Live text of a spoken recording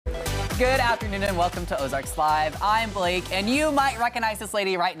Good afternoon and welcome to Ozarks Live. I'm Blake, and you might recognize this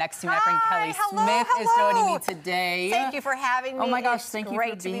lady right next to me. My friend Kelly Smith is joining me today. Thank you for having me. Oh my gosh, it's thank you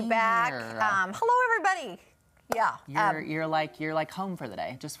great for to being be back. here. Hello, everybody. Yeah. You're like home for the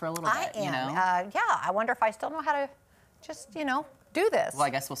day, just for a little bit. I am. You know? Yeah. I wonder if I still know how to just, do this. Well, I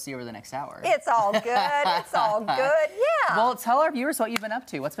guess we'll see over the next hour. It's all good. It's all good. Yeah. Well, tell our viewers what you've been up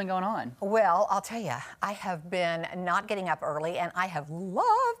to. What's been going on? Well, I'll tell you, I have been not getting up early, and I have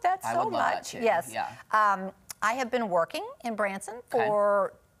loved that so would love much. that too. Yes. Yeah. I have been working in Branson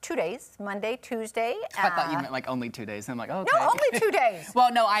for 2 days, Monday, Tuesday. I thought you meant like only 2 days. I'm like, oh, okay. No, only 2 days.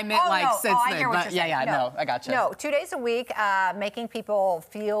 Well, no, I meant since I then. hear what But you're yeah, saying. no, I gotcha. No, 2 days a week, making people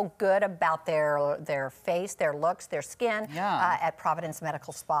feel good about their face, their looks, their skin at Providence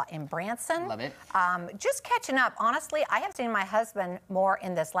Medical Spa in Branson. Love it. Just catching up. Honestly, I have seen my husband more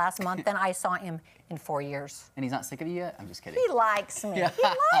in this last month than I saw him in 4 years. And he's not sick of you yet? I'm just kidding. He likes me. He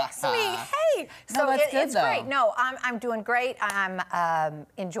likes me. Hey. No, that's good, it's though. great. No, I'm doing great. I'm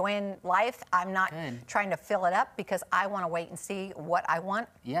enjoying life. I'm not trying to fill it up because I want to wait and see what I want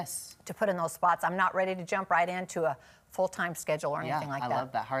to put in those spots. I'm not ready to jump right into a full-time schedule or anything like that. I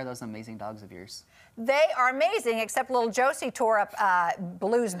love that. How are those amazing dogs of yours? They are amazing, except little Josie tore up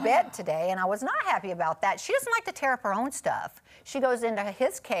Blue's bed today, and I was not happy about that. She doesn't like to tear up her own stuff. She goes into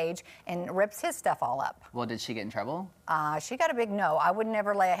his cage and rips his stuff all up. Well, did she get in trouble? She got a big no. I would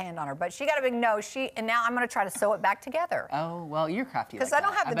never lay a hand on her, but she got a big no. And now I'm going to try to sew it back together. Oh, well, you're crafty because like I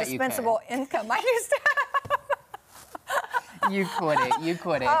don't have the dispensable income I used to have. You quit it. You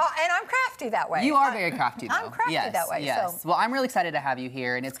quit it. And I'm crafty that way. You are very crafty, though. I'm crafty that way. Yes. So. Well, I'm really excited to have you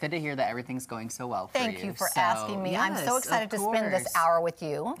here, and it's good to hear that everything's going so well for you. Thank you for asking me. I'm so excited to spend this hour with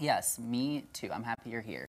you. Yes, me too. I'm happy you're here.